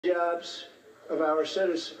jobs of our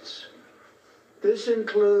citizens. This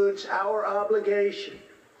includes our obligation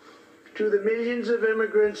to the millions of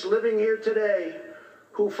immigrants living here today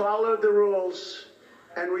who followed the rules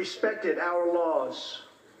and respected our laws.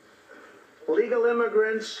 Legal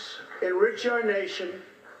immigrants enrich our nation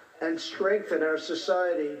and strengthen our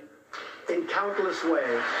society in countless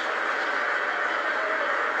ways.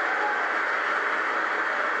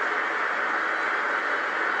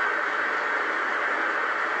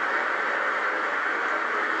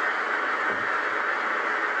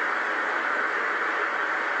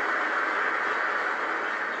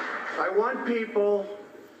 I want people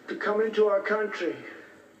to come into our country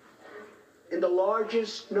in the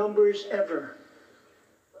largest numbers ever,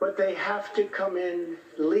 but they have to come in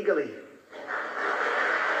legally.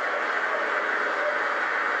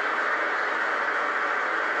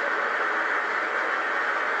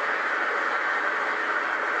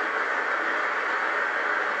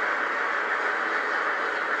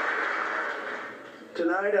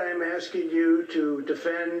 Tonight I am asking you to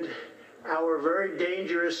defend our very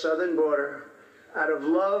dangerous southern border out of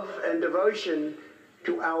love and devotion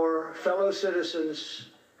to our fellow citizens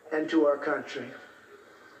and to our country.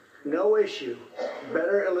 No issue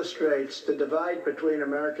better illustrates the divide between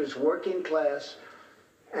America's working class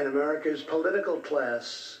and America's political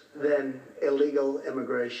class than illegal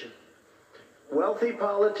immigration. Wealthy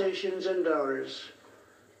politicians and donors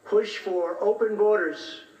push for open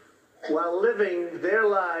borders while living their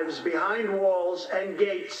lives behind walls and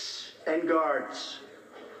gates and guards.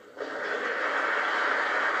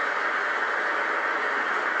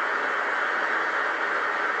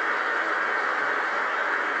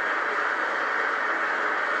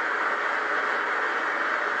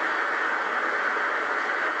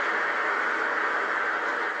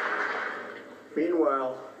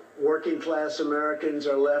 Meanwhile, working-class Americans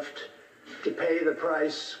are left to pay the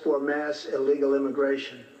price for mass illegal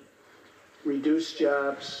immigration. Reduced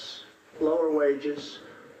jobs, lower wages,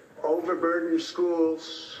 overburdened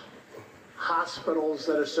schools, hospitals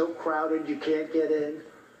that are so crowded you can't get in,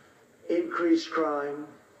 increased crime,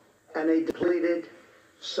 and a depleted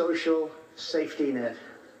social safety net.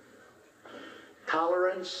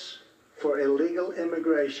 Tolerance for illegal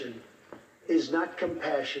immigration is not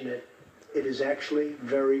compassionate. It is actually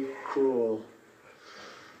very cruel.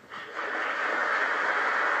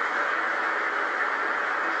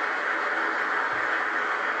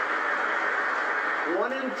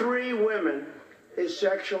 One in 3 women is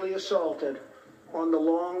sexually assaulted on the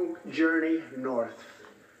long journey north.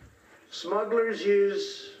 Smugglers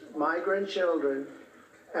use migrant children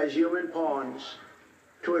as human pawns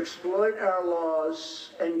to exploit our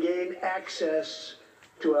laws and gain access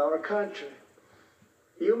to our country.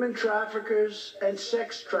 Human traffickers and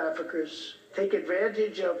sex traffickers take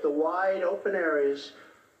advantage of the wide open areas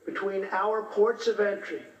between our ports of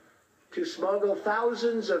entry to smuggle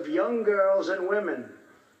thousands of young girls and women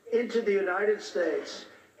into the United States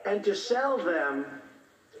and to sell them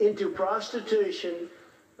into prostitution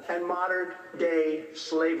and modern-day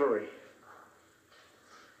slavery.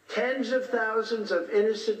 Tens of thousands of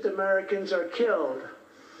innocent Americans are killed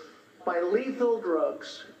by lethal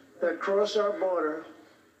drugs that cross our border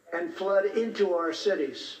and flood into our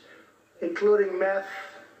cities, including meth,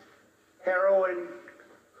 heroin,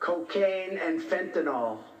 cocaine, and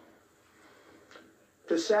fentanyl.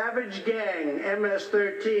 The savage gang,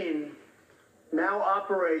 MS-13, now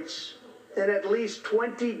operates in at least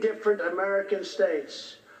 20 different American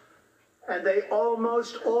states, and they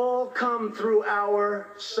almost all come through our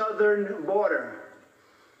southern border.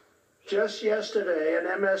 Just yesterday,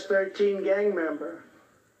 an MS-13 gang member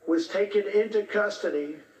was taken into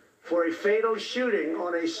custody for a fatal shooting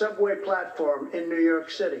on a subway platform in New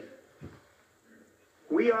York City.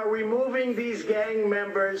 We are removing these gang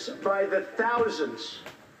members by the thousands,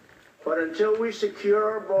 but until we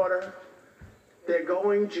secure our border, they're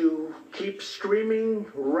going to keep streaming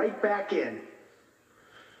right back in.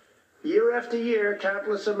 Year after year,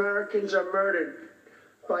 countless Americans are murdered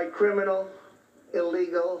by criminal,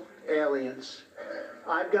 illegal aliens.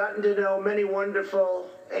 I've gotten to know many wonderful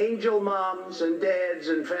angel moms and dads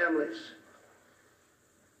and families.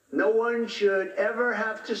 No one should ever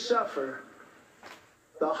have to suffer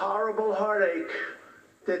the horrible heartache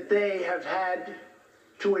that they have had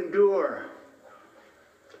to endure.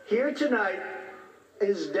 Here tonight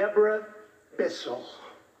is Deborah Bissell.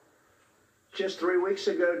 Just 3 weeks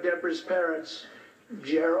ago, Deborah's parents,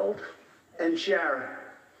 Gerald and Sharon,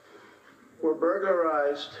 were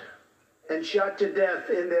burglarized and shot to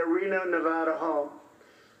death in their Reno, Nevada home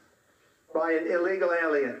by an illegal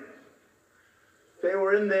alien. They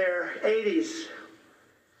were in their 80s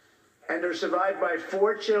and are survived by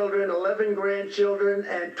 4 children, 11 grandchildren,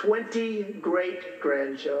 and 20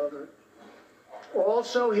 great-grandchildren.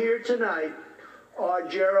 Also here tonight are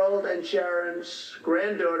Gerald and Sharon's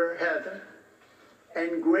granddaughter, Heather,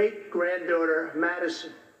 and great-granddaughter,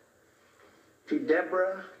 Madison. To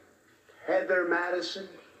Deborah, Heather, Madison,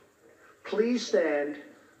 please stand.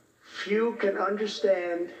 Few can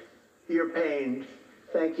understand your pain.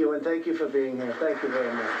 Thank you, and thank you for being here. Thank you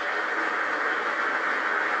very much.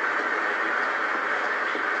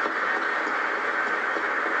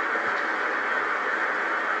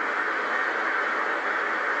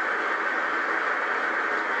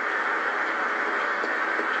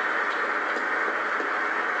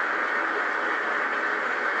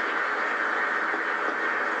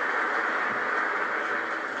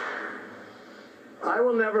 I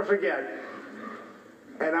will never forget,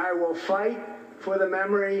 and I will fight for the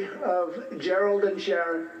memory of Gerald and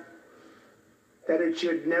Sharon, that it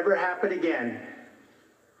should never happen again.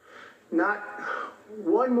 Not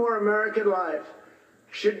one more American life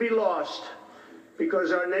should be lost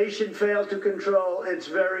because our nation failed to control its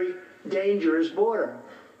very dangerous border.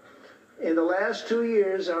 In the last 2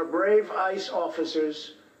 years, our brave ICE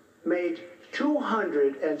officers made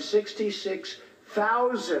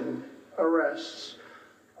 266,000 arrests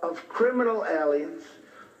of criminal aliens,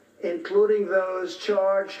 including those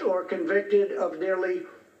charged or convicted of nearly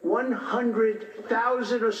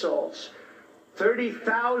 100,000 assaults,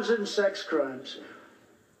 30,000 sex crimes,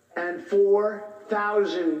 and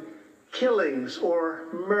 4,000 killings or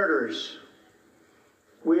murders.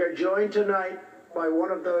 We are joined tonight by one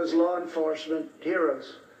of those law enforcement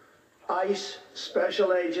heroes, ICE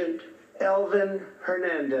Special Agent Elvin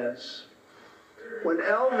Hernandez. When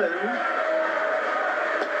Elvin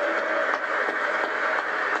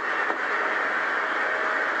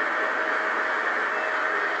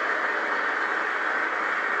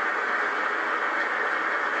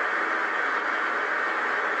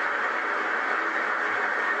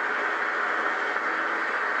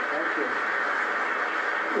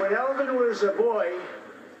was a boy,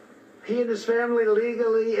 he and his family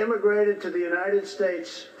legally immigrated to the United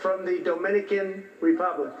States from the Dominican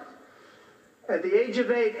Republic. At the age of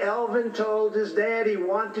 8, Elvin told his dad he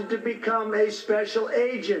wanted to become a special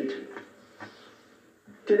agent.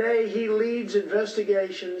 Today, he leads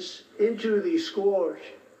investigations into the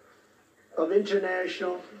scourge of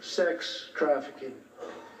international sex trafficking.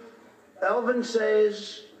 Elvin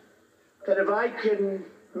says that if I can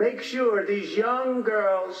make sure these young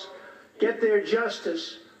girls get their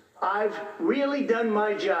justice, I've really done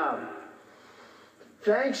my job.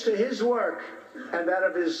 Thanks to his work and that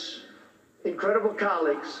of his incredible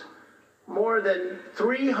colleagues, more than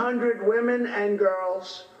 300 women and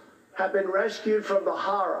girls have been rescued from the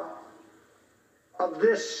horror of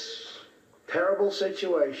this terrible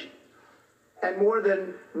situation. And more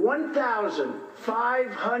than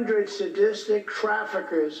 1,500 sadistic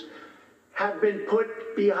traffickers have been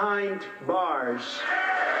put behind bars.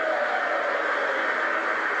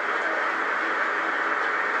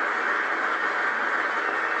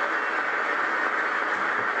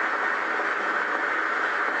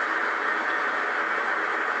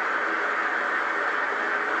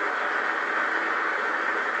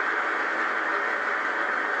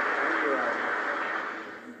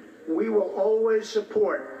 We will always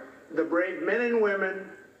support the brave men and women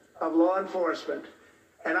of law enforcement.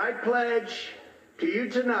 And I pledge to you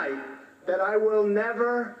tonight that I will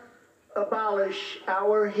never abolish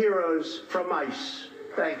our heroes from ICE.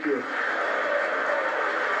 Thank you.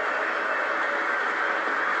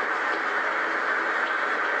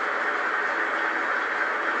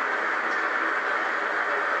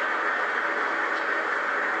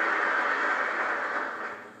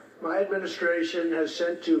 My administration has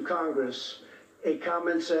sent to Congress a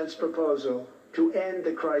common sense proposal to end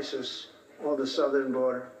the crisis on the southern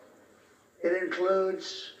border. It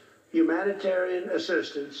includes humanitarian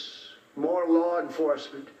assistance, more law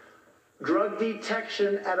enforcement, drug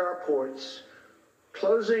detection at our ports,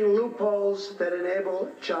 closing loopholes that enable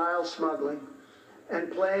child smuggling,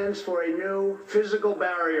 and plans for a new physical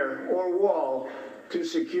barrier or wall to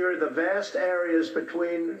secure the vast areas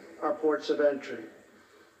between our ports of entry.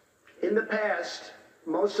 In the past,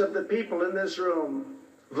 most of the people in this room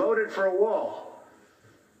voted for a wall,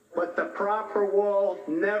 but the proper wall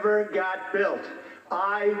never got built.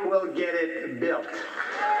 I will get it built.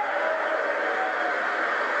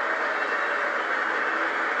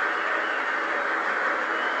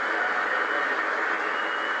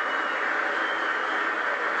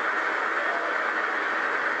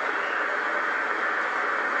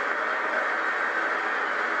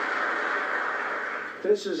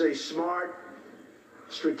 This is a smart,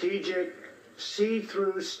 strategic,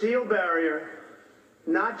 see-through steel barrier,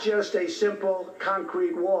 not just a simple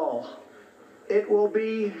concrete wall. It will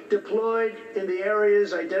be deployed in the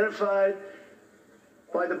areas identified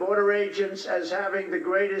by the border agents as having the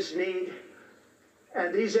greatest need,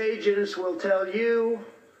 and these agents will tell you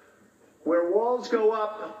where walls go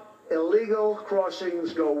up, illegal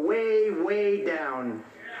crossings go way, way down.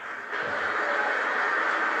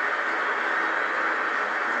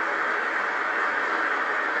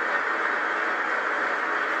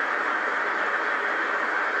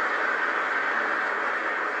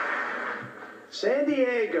 San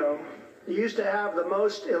Diego used to have the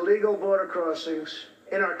most illegal border crossings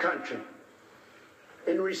in our country.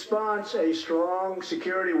 In response, a strong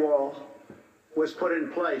security wall was put in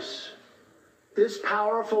place. This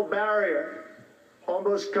powerful barrier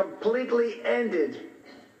almost completely ended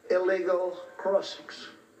illegal crossings.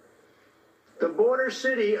 The border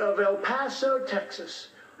city of El Paso, Texas,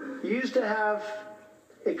 used to have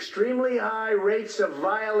extremely high rates of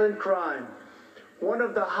violent crime, one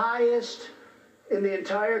of the highest in the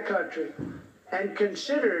entire country, and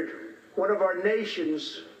considered one of our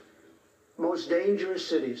nation's most dangerous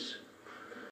cities.